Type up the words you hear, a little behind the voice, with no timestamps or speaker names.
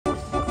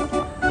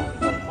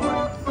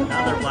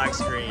black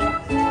screen.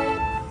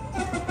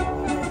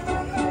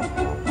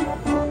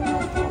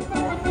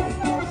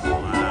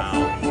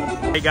 Wow.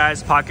 Hey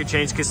guys, Pocket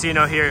Change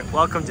Casino here.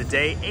 Welcome to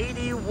day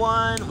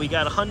 81. We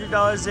got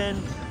 $100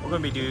 in. We're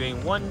gonna be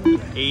doing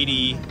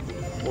 180.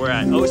 We're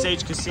at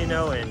Osage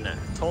Casino in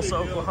Tulsa,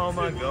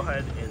 Oklahoma. Go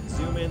ahead and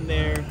zoom in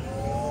there.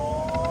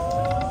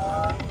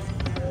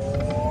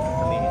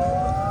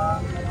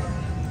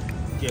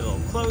 Get a little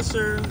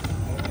closer,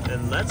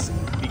 and let's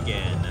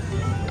begin.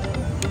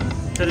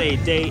 Today,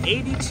 day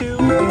 82.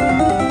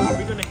 Are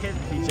we gonna hit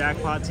the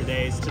jackpot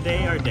today? Is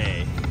today our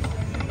day?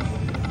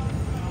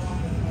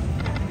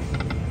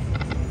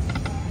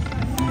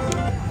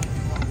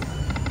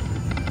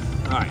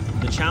 All right,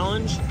 the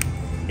challenge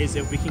is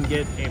if we can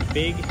get a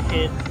big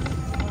hit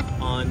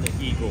on the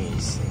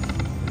Eagles.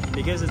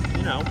 Because it's,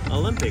 you know,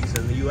 Olympics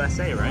in the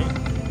USA, right?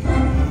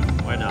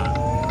 Why not?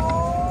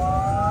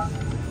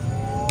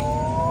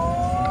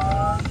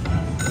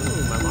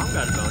 Ooh, my mom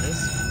got a bonus.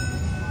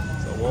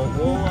 So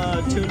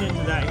we'll tune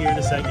into that here in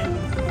a second.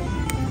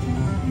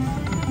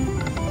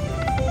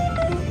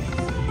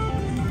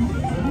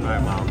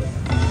 Alright, Mom.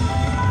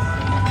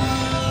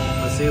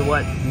 Let's see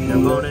what the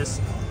bonus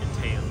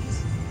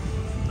entails.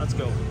 Let's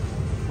go.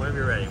 Whenever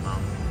you're ready,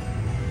 Mom.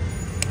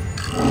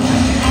 Ooh,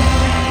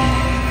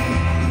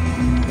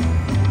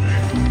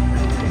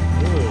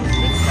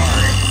 good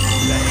start.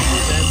 We got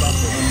Eagles and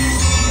Buffalo.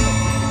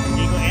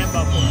 Eagle and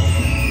Buffalo.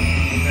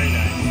 Very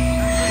nice.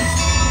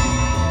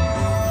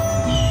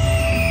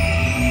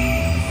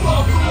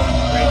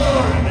 Great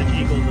start. I bet you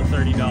Eagles to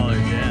 $30.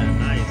 Yeah,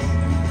 nice.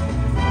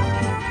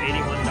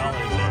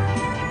 $81 there.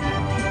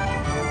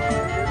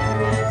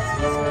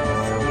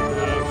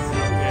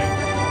 Okay.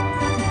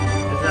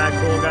 Isn't that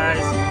cool,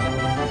 guys?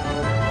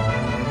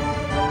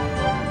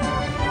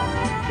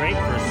 Great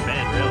first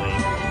spin, really.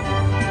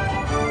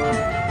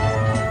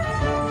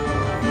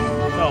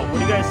 So, what do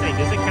you guys think?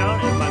 Does it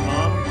count if my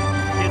mom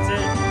gets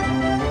it?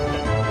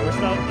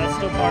 That's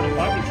still part of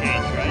pocket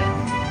change, right?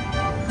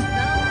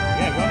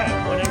 Yeah, go ahead.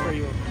 Whatever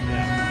you.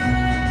 Yeah.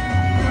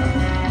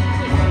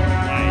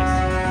 Nice.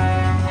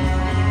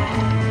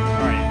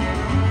 All right.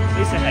 At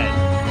least ahead.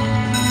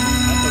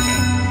 That's okay.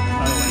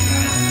 By the way,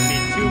 guys, we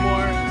need 2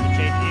 more to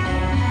change equal.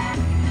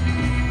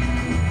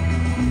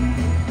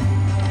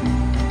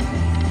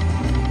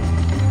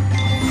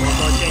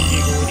 Change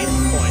eagle. We need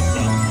some points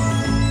though,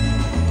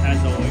 as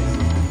always.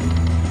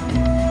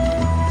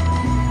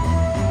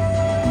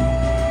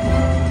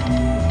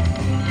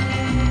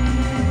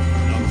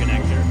 No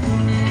connector.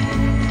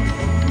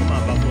 Come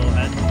on, Buffalo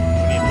head. We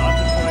need lots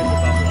of points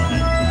with Buffalo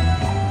head.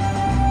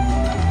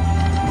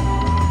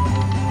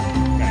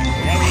 Okay,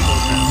 we have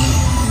eagles now.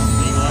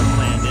 The eagle has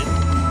landed.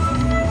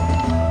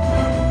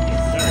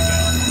 There we go.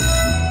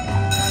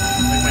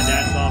 Like my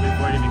dad saw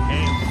before it even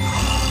came.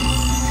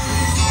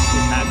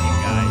 What's happening,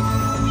 guys?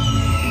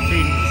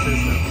 Cheating the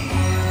system.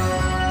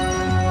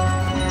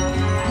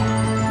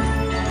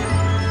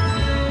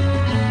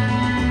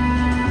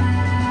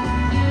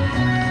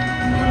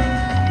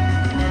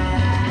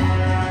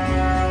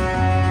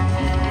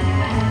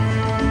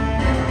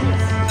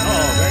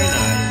 Oh, very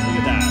nice. Look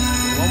at that.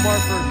 One more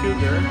for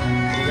Cougar.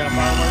 We got 5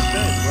 more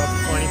spins. We're up to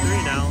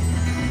 23 now.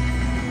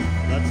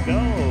 Let's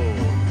go.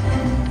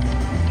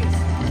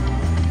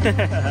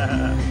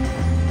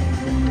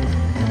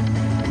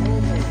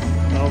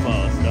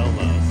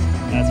 Almost.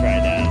 That's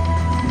right, Dad.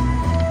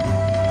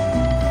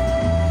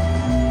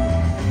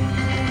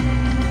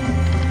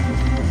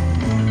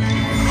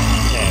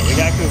 Okay, we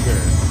got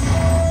Cougar.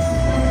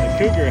 The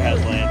Cougar has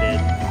landed.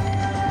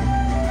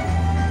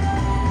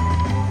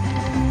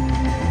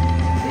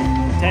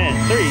 10,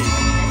 3.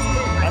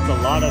 That's a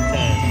lot of 10.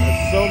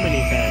 That's so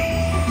many 10s.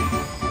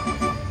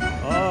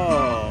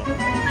 Oh.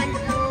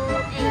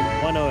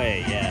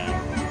 108, yeah.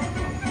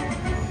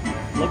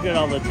 Look at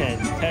all the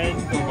 10s.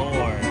 10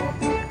 galore.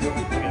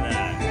 Look at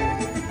that.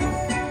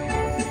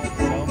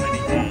 So many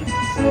 10s.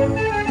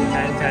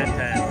 10, 10, 10.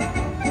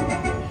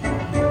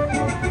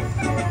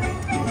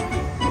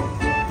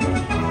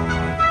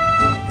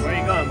 Where are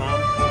you going, Mom?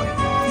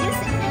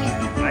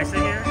 I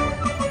sit here?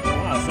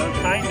 Wow, so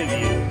kind of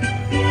you.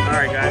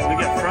 Alright guys, we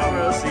get front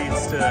row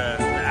seats to the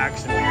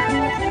action here.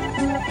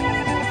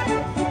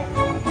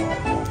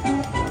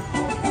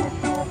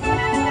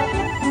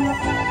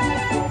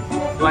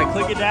 Do I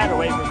click it, Dad, or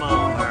wait for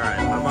Mom? Alright,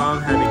 my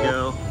mom had to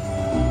go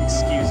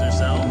excuse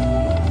herself.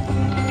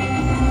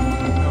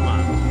 Come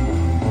on.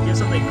 Give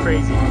something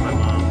crazy for my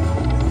mom.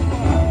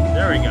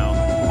 There we go.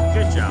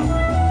 Good job.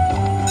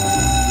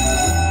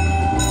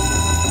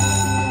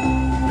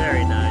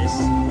 Very nice.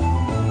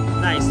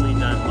 Nicely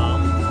done,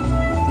 Mom.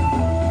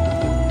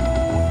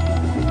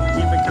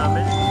 Keep it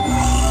coming.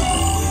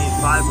 We need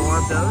 5 more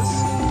of those.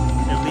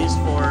 At least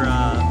for,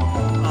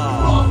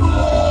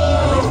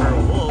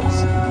 wolves.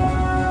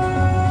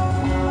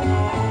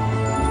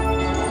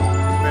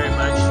 Very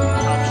much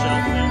top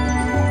shelf there.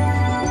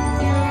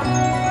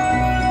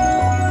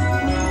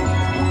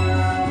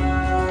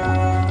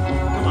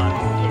 Come on.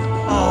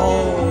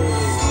 Oh!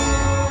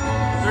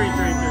 3,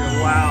 3,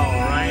 3. Wow,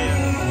 Ryan.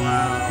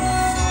 Wow.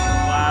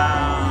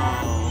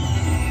 Wow.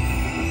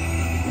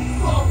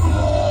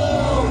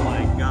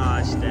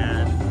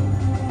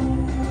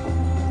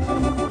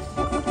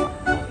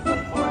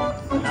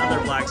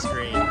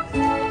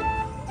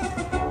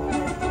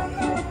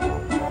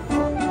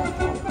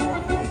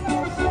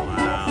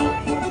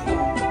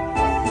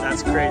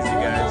 crazy,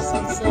 guys.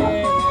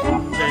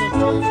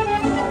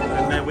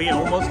 And then we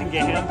almost can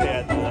get Handpay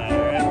after that,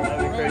 right?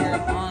 That'd be crazy. Your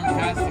arm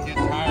has to get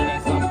tired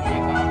at some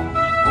point.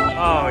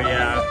 Oh,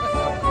 yeah.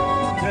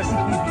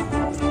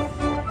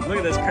 Look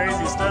at this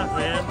crazy stuff,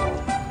 man.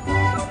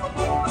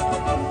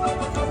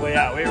 Well,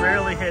 yeah, we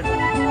rarely hit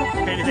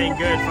anything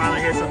good.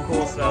 Finally hit some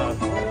cool stuff.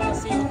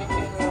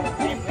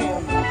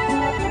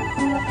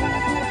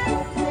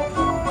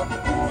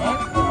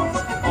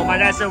 Oh, my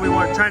dad said we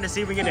were trying to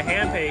see if we can get a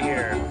Handpay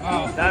here.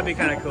 Oh. That'd be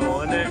kind of cool,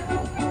 wouldn't it? I'm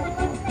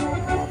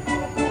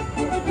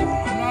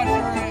not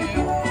sure if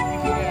you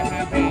can get a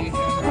Handpay in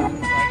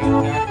like a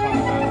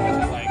Jackpot,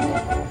 which is like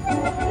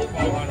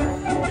 1,200.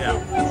 Yeah.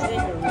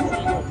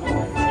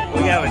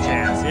 We have a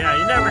chance. Yeah,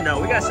 you never know.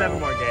 We got 7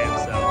 more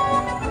games, so.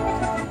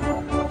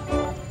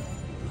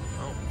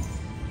 Oh.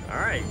 All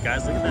right,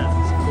 guys, look at that.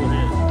 It's a cool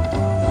hit.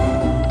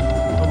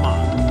 Come on.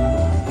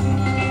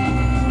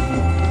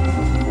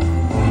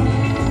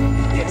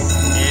 Yes.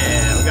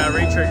 Yeah, we got a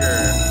re-trigger.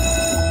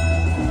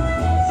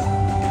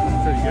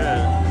 Pretty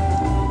good.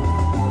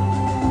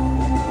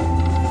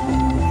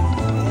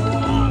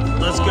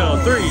 Let's go.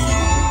 3.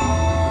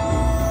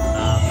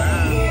 Not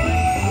bad.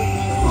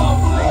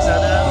 Thanks, Dad.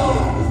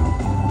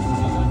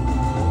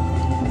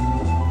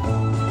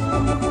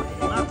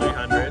 Not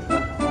 300.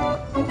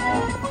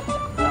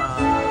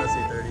 Let's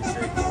see,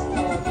 36.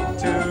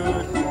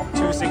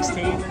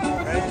 216,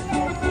 right?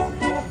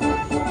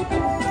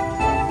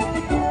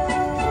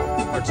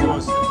 Or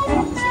 206.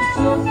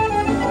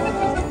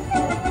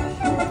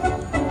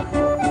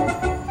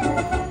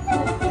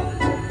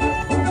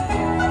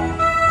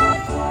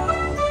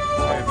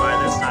 Maybe by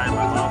this time,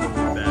 my mom will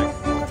be back.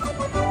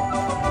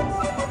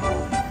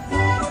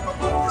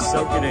 Just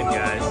soak it in,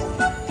 guys.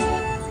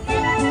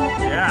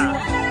 Yeah,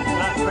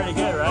 not pretty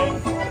good, right?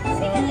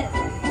 So,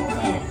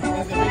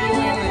 is the video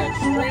like a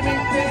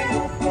streaming thing,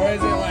 or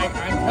is it like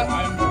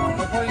I'm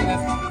recording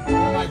this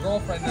with my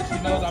girlfriend that she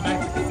knows I'm at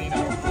the casino?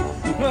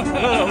 A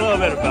little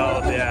bit of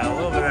both, yeah, a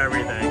little bit of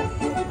everything.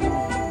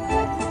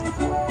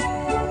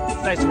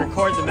 It's nice to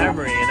record the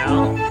memory, you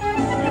know?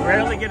 You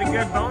rarely get a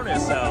good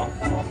bonus, so.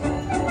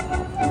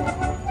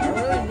 I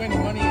really win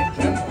money in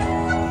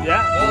general,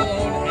 Yeah. let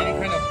alone any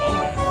kind of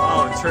bonus.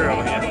 Oh, true,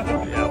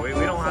 yeah. Yeah, we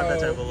don't have that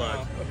type of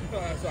luck.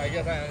 So I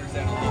guess I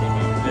understand a little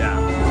bit. Yeah.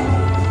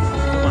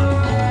 Come on.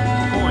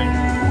 Coin.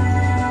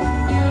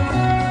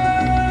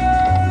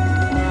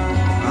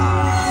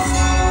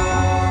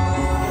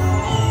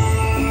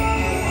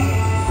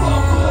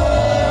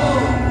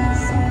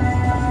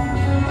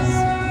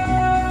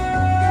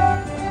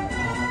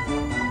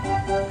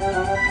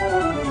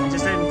 It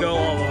just didn't go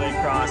all the way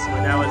across,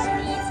 but that was...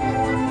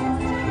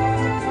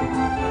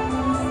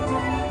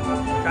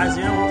 Guys,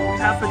 you know, we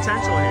have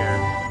potential here.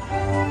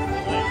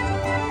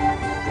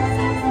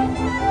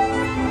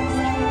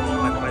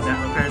 My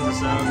parents are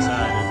so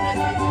excited.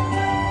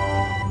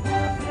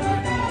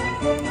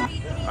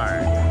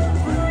 Alright.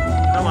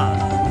 Come on.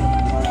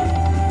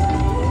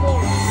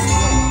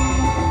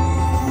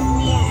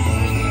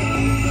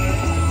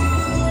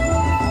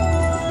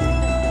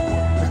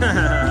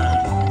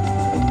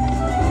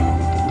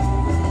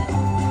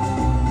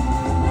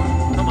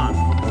 Come on.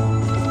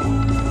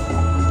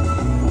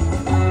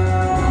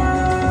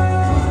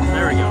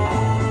 There we go.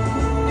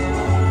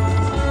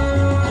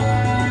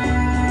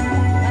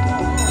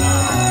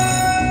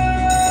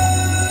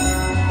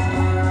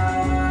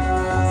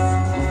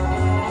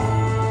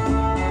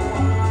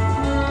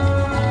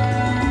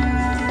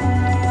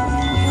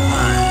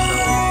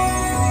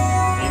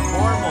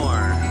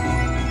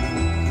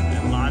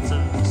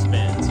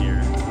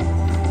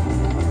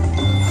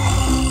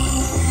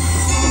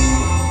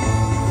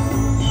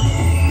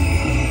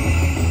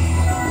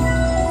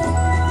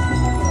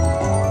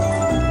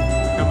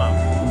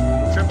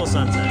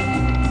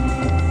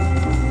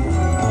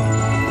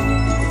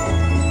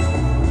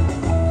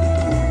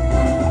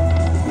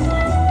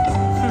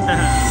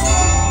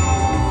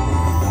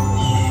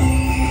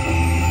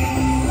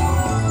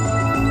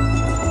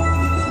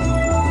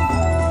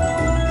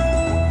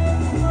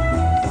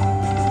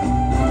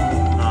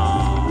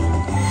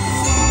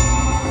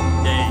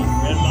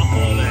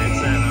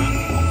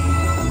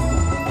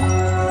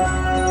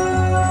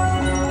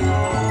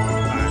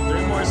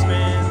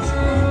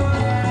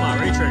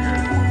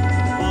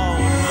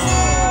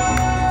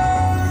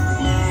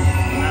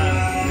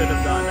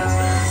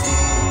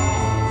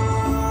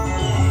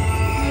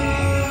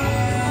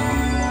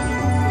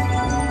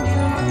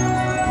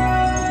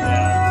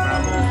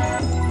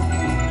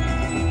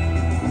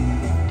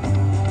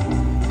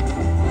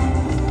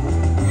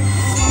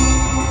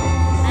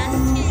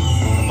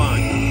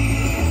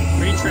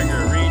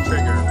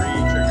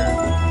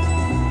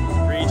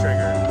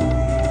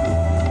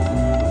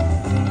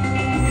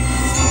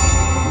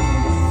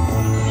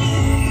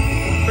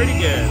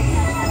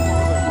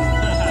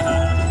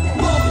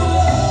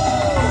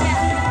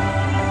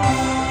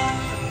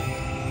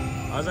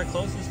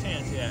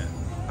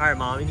 All right,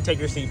 Mom, you can take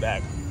your seat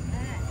back.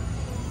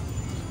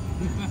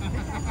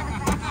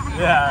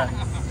 Yeah.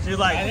 She's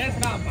like... And it's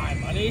not my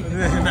money.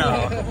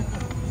 No.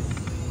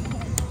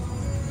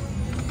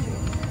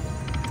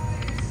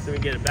 so we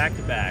can get it back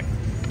to back.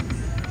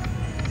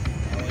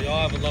 Well,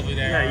 y'all have a lovely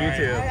day. Yeah, you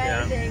too. All right,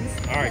 Yeah.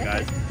 thanks. All right,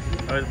 guys.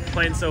 I was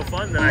playing so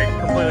fun that I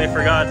completely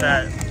forgot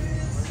that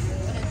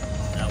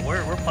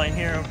we're playing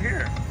here over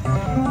here.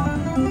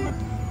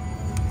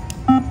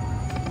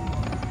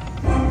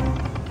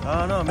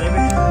 Oh no, maybe we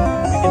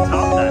can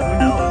top that. Who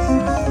knows?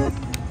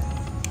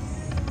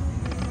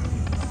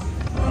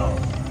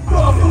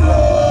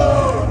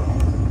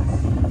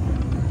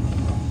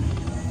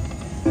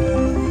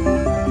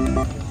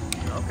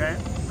 Okay,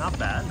 not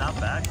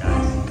bad,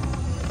 guys.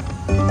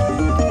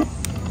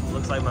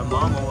 Looks like my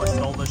mom almost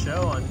stole the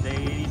show on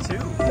day 82.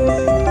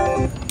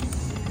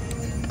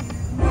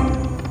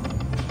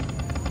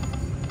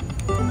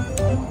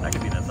 That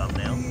could be the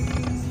thumbnail.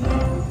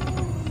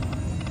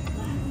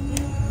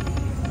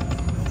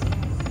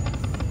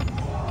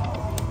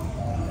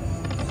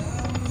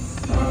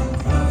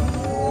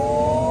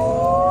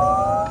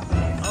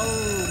 Oh,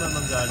 my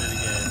mom got it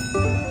again.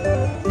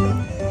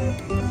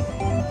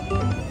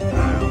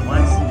 Alright,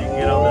 once you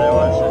get over there,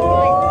 watch it.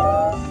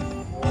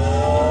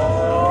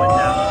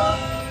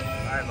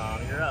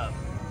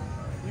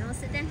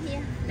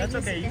 That's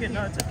okay, you can,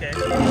 no, it's okay. It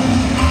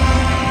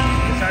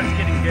starts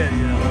getting good,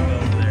 you know, we'll go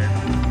over there.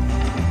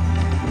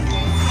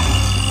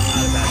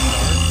 Not a bad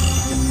start.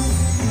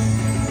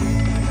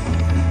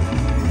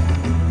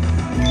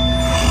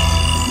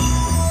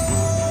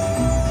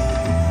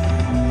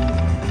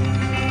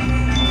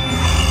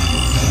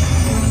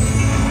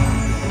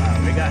 Wow,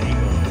 we got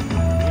Eagle.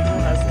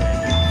 Eagle has landed.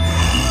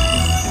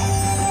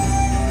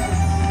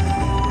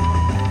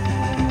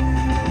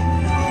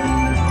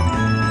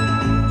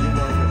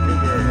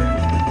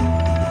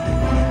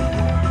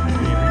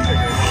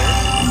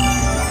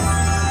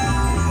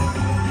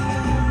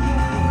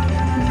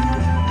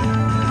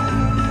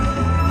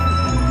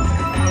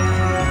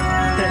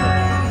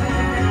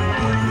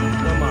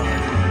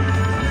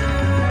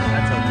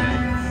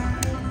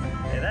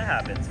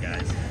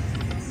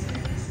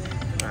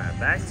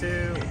 Back to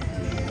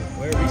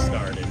where we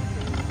started.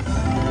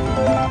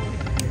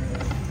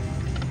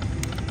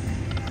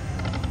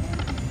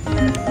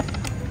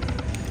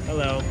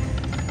 Hello.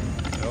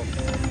 Oh,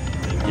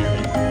 didn't hear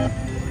me.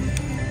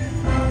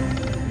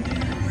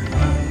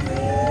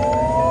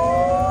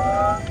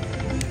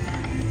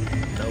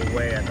 No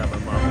way, I thought my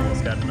mom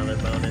almost got another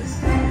bonus.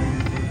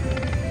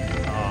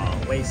 Oh,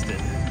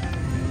 wasted.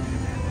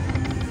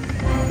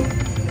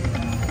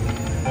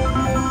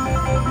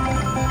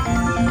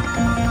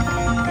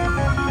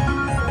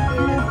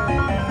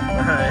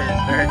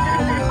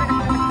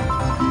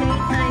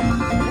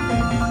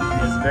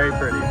 It's very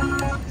pretty.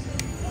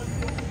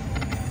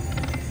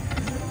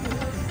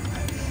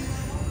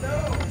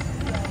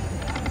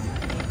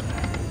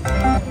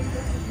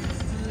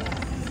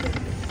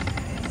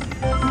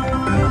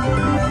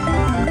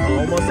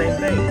 Almost same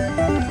thing.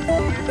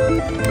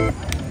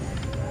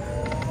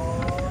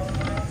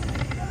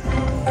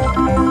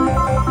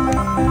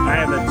 I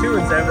have a 2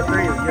 instead of a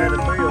 3. You had a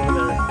 3 over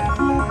there.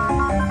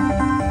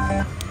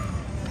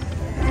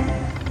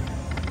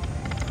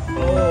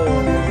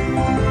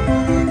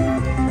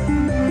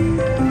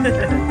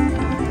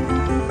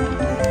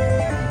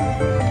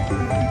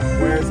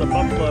 Where's the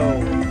buffalo?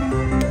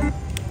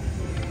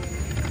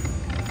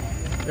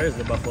 There's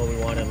the buffalo we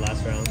wanted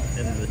last round,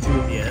 and the 2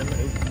 at the end.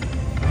 Oops.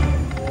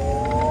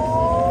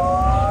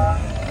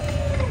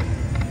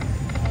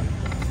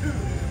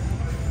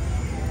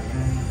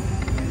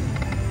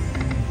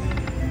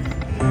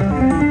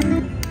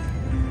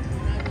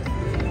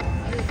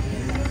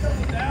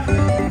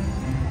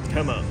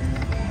 Come on.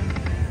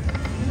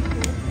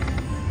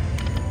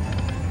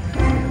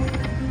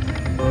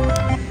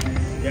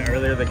 Yeah,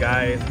 earlier the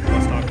guy who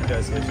was talking to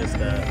us was just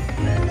a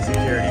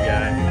security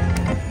guy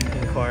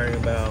inquiring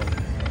about, I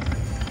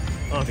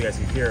don't know if you guys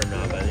can hear him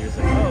now, but he was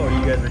like, oh, are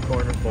you guys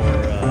recording for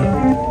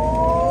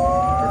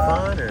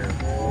fun or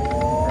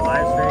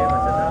live stream? I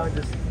said, no,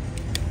 just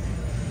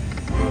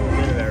a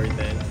bit of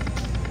everything.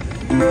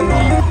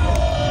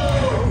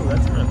 Oh,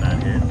 that's not a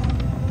bad hit.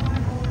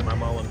 My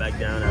mom went back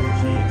down after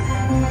she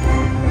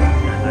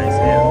got a nice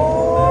hit.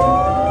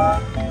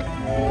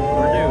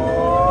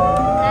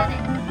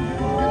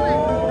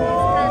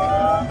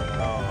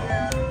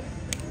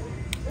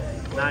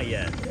 Not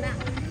yet. This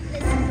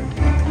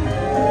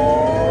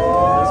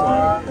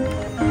one.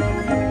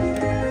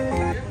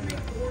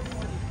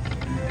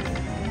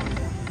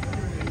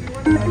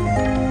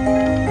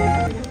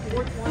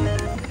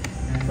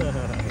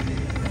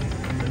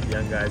 The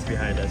young guys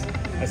behind us.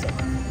 I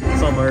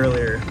saw them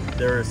earlier.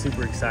 They were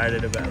super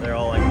excited about it. They're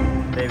all like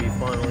maybe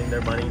funneling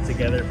their money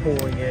together,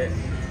 pooling it.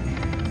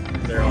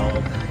 They're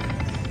all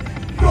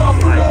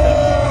hyped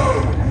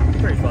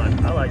up. Pretty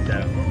fun. I like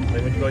that.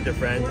 Like when you go with your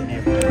friends and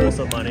you pool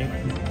some money,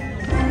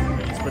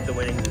 you just put the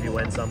winnings if you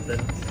win something.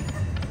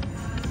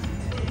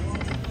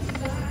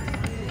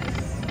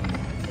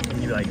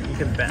 And you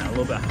can bet a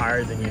little bit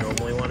higher than you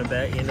normally want to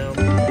bet, you know?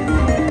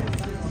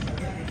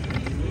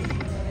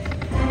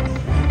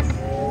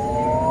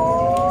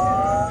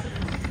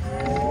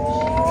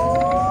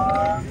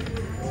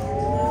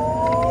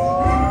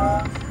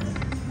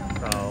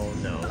 Oh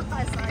no.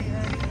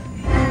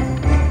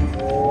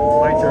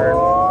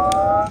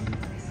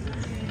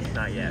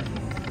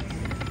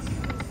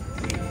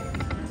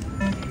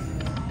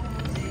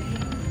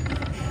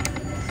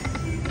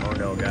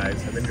 go, guys.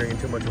 I've been drinking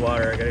too much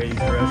water. I gotta use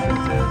the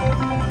restroom too.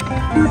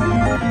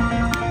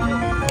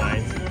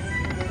 Nice.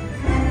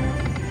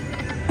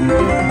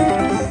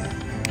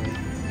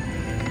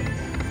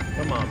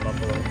 Come on,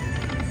 buffalo.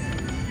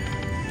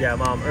 Yeah,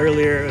 Mom,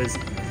 earlier it was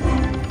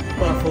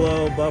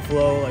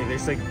buffalo. Like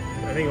there's like,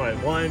 I think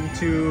like 1,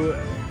 2,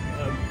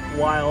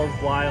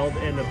 wild,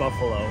 and a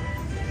buffalo.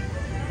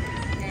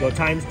 Go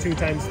times 2,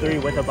 times 3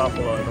 with a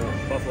buffalo and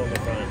a buffalo in the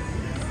front.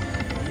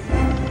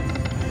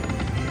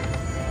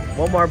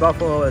 One more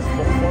buffalo is 4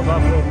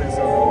 buffalo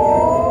missing.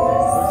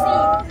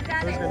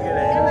 Who's gonna get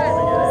it?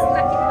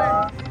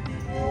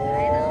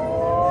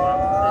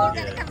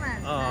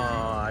 Oh,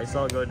 I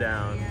saw it go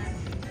down.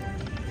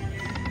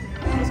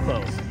 It was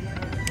close.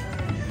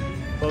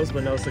 Close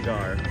but no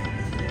cigar.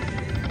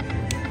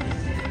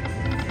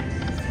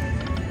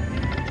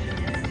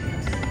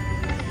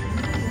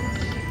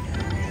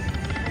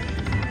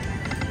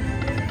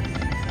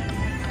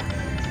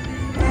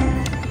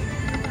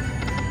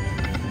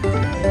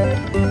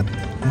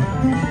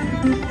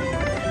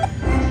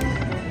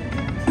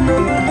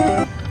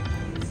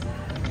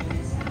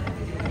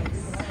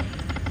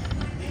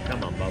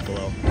 Come on,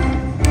 buffalo.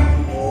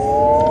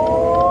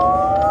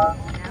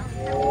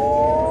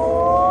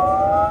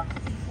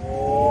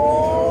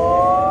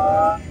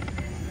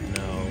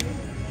 No.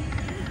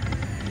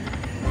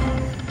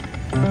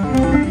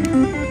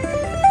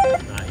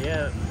 Not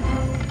yet.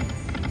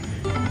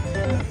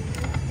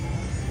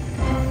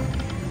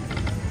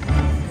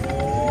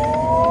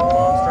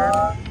 Monster?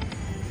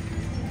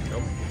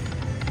 Nope.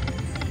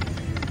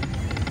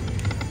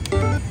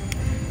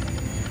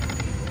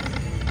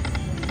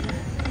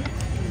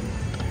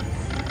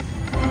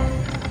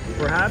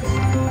 Perhaps,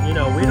 you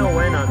know, we don't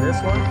win on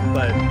this one,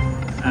 but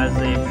as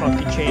a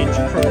Puppy Change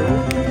crew,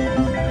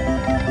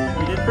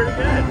 we did pretty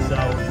good, so.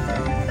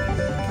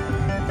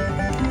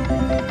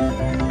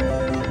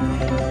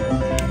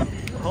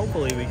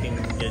 Hopefully we can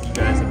get you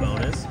guys a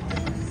bonus.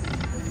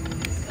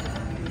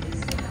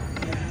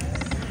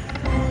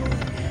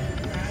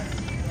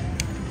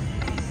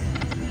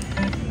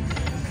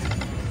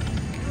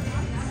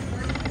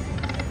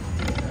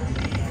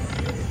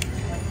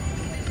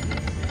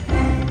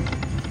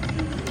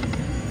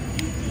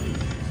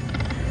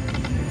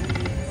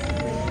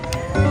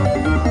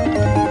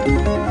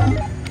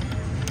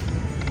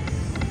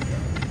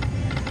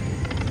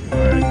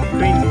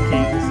 Queens and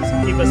kings, just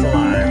keep us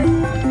alive.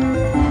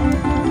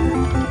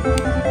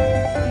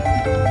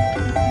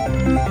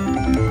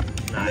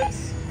 Nice.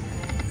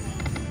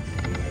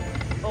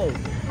 Oh.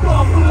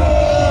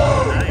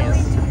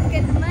 Nice.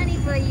 Get the money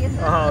for you.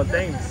 Oh,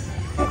 thanks.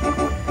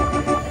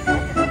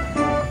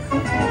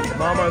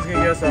 Mama's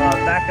gonna give us a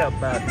backup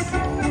bucks.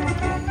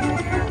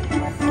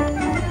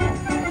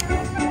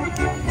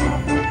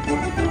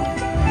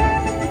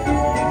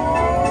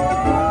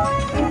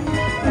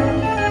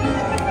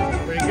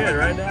 Pretty good,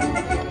 right, Dad?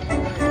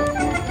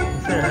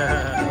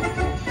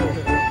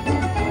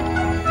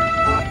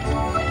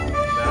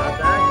 Not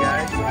bad,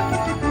 guys.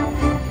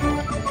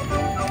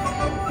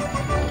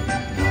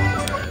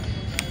 Alright.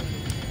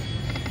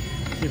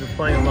 Keep it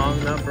playing long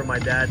enough for my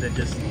dad to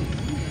just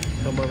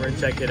come over and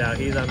check it out.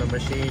 He's on the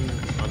machine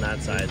on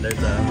that side. There's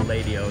a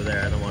lady over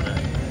there I don't want to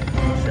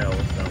show.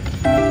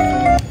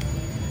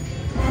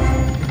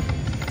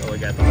 So we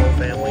got the whole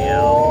family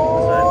out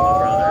besides my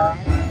brother.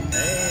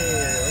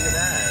 Hey, look at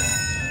that.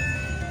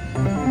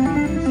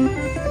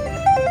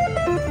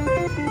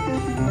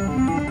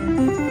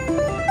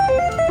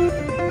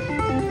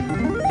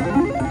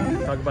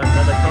 Talk about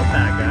another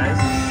comeback, guys.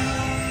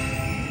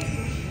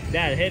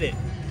 Dad, hit it.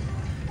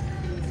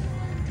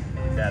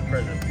 Dad,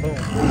 present. Boom.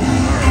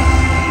 Alright.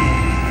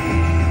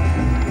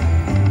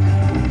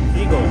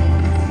 Eagle.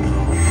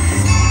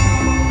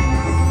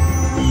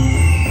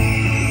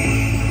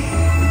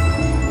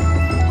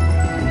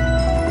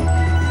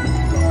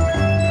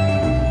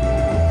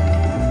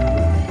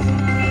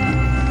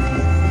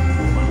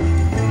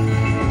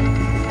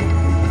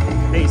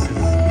 Aces. 3,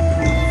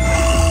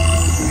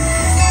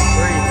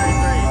 3,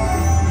 3.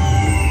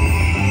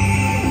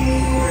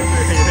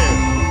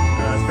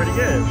 That's pretty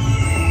good.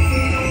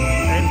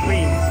 And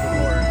queens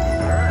before.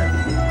 Alright.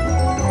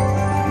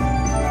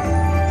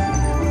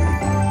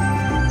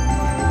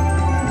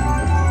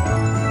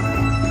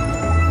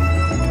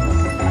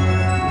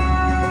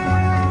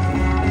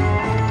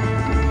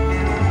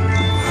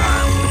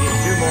 We need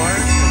 2 more.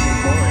 Some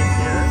points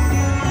here.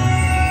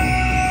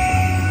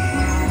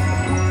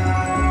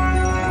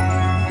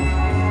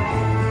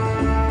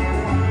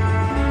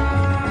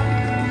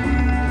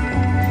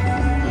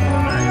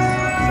 Nice.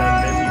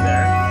 750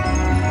 there.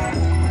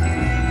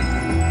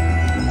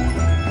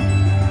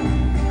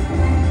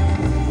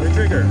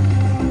 Trigger.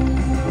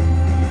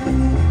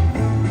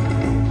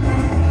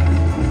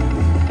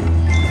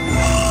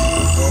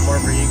 One more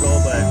for Eagle,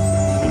 but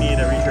we need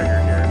a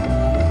retrigger here.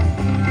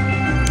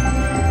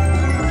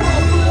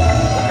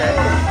 Okay,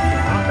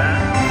 not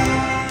bad.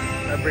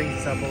 That brings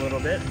us up a little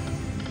bit.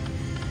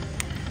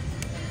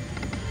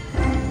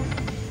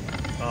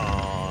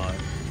 Aw,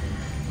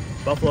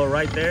 Buffalo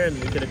right there, and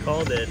we could have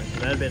called it.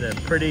 That'd have been a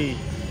pretty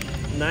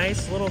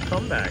nice little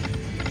comeback.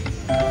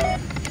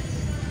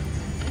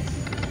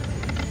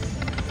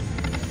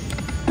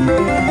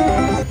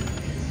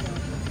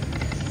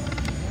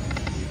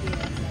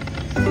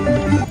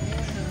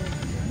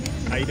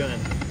 How you doing?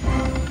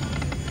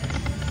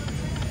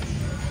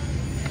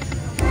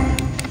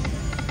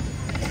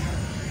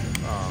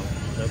 Oh,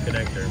 no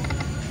connector.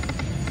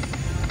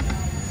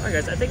 Alright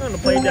guys, I think I'm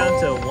gonna play it down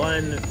to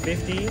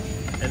 150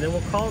 and then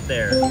we'll call it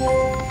there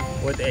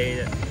with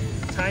a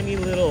tiny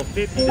little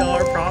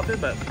 $50 profit,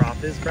 but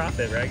profit is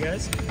profit, right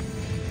guys?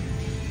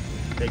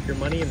 Take your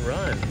money and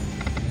run.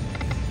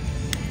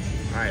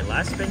 Alright,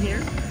 last spin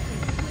here.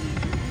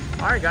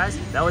 Alright guys,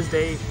 that was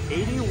day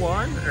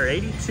 81, or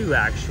 82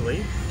 actually,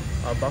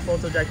 of Buffalo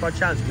Till Jackpot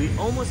Challenge. We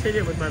almost hit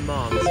it with my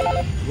mom's.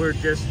 We're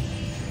just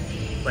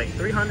like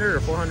 300 or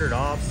 400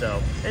 off.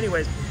 So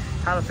anyways,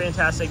 have a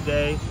fantastic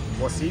day.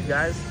 We'll see you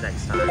guys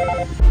next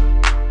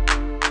time.